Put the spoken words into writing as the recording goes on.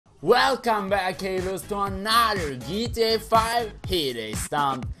Welcome back, Halos, to another GTA 5 Hit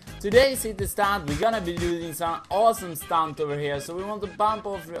Stunt. Today's Hit Stunt, we're gonna be doing some awesome stunt over here. So we want to bump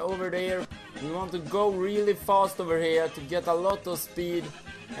off over there. We want to go really fast over here to get a lot of speed.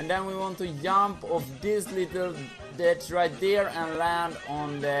 And then we want to jump off this little ditch right there and land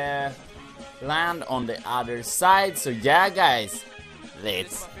on the other side. So yeah, guys,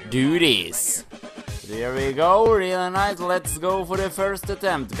 let's do this. There we go, really nice. Let's go for the first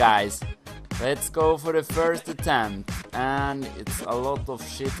attempt, guys. Let's go for the first attempt. And it's a lot of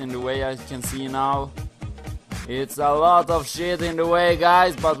shit in the way, as you can see now. It's a lot of shit in the way,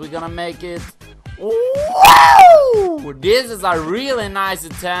 guys, but we're gonna make it. Woo! This is a really nice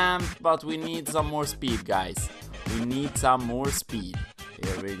attempt, but we need some more speed, guys. We need some more speed.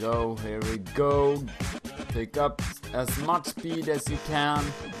 Here we go, here we go. Pick up as much speed as you can.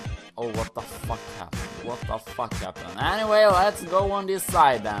 Oh, what the fuck happened? What the fuck happened? Anyway, let's go on this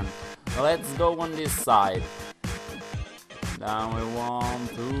side then. Let's go on this side. Then we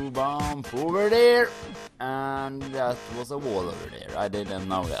want to bump over there. And that was a wall over there. I didn't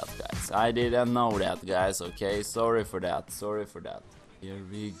know that, guys. I didn't know that, guys. Okay, sorry for that. Sorry for that. Here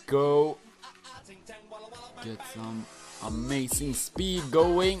we go. Get some amazing speed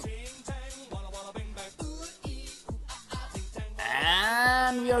going.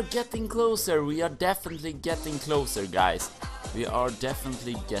 And we are getting closer. We are definitely getting closer, guys. We are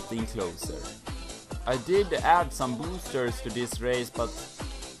definitely getting closer. I did add some boosters to this race, but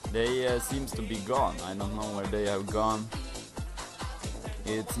they seems to be gone. I don't know where they have gone.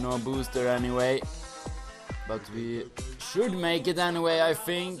 It's no booster anyway, but we should make it anyway, I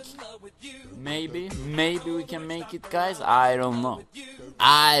think. Maybe we can make it, guys. I don't know.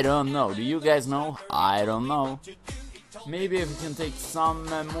 I don't know. Do you guys know? I don't know. Maybe if we can take some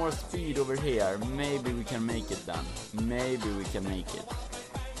more speed over here, maybe we can make it then. Maybe we can make it.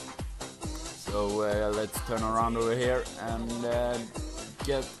 So let's turn around over here and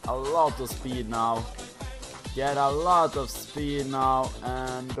get a lot of speed now. Get a lot of speed now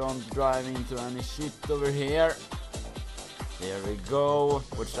and don't drive into any shit over here. There we go.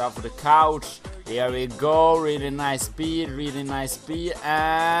 Watch out for the couch. There we go. Really nice speed,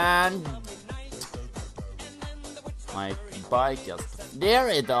 and my bike just... There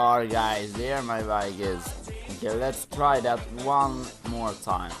it are, guys. There my bike is. Okay, let's try that one more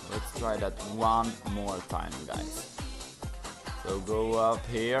time. Let's try that one more time, guys. So go up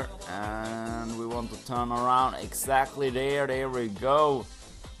here and we want to turn around exactly there. There we go.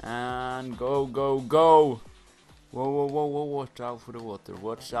 And go, go, go. Whoa, whoa, whoa, whoa. Watch out for the water.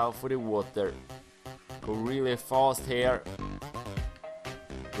 Watch out for the water. Go really fast here.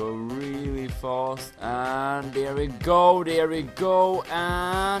 Go really fast, and there we go,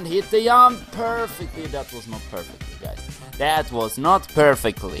 and hit the jump perfectly. That was not perfectly, guys. That was not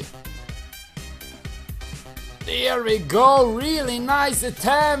perfectly. There we go, really nice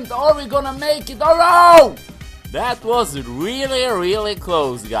attempt. Are we gonna make it? Oh no! That was really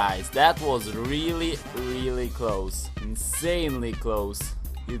close, guys. That was really close. Insanely close.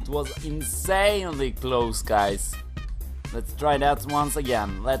 It was insanely close, guys. Let's try that once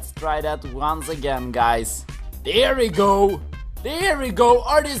again. Let's try that once again, guys. There we go. There we go.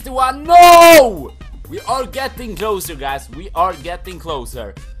 Are this the one? No! We are getting closer, guys. We are getting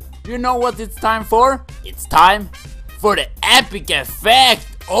closer. Do you know what it's time for? It's time for the epic effect.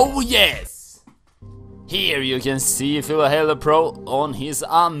 Oh, yes. Here you can see Phillehalopro on his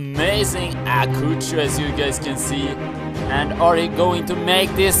amazing accoutrement, as you guys can see. And are he going to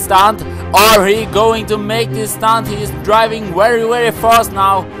make this stunt? Are he going to make this stunt? He is driving very fast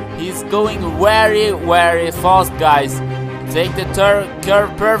now. He's going very fast, guys. Take the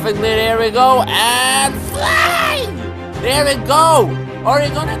curve perfectly. There we go. And fly! There we go. Are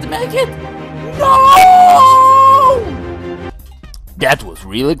you gonna make it? No! That was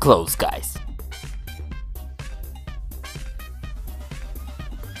really close, guys.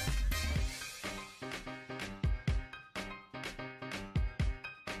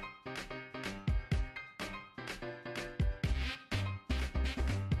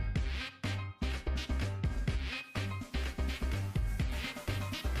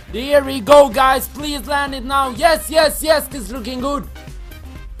 There we go, guys. Please land it now. Yes, it's looking good.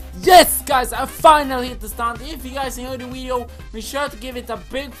 Yes, guys, I finally hit the stunt. If you guys enjoyed the video, be sure to give it a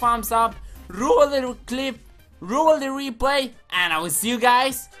big thumbs up. Roll the clip, roll the replay, and I will see you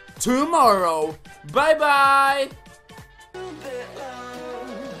guys tomorrow. Bye bye.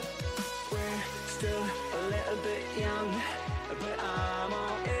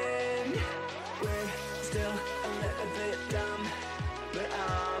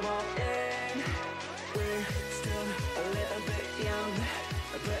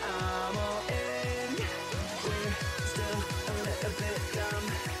 But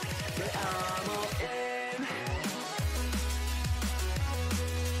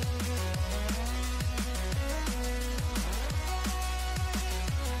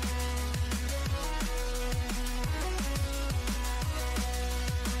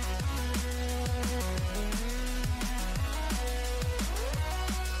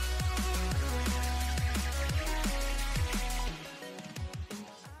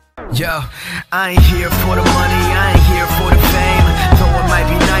Yo, I ain't here for the money, I ain't here for the fame. Though it might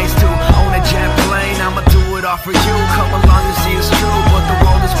be nice to own a jet plane, I'ma do it all for you. Come along and see it's true, but the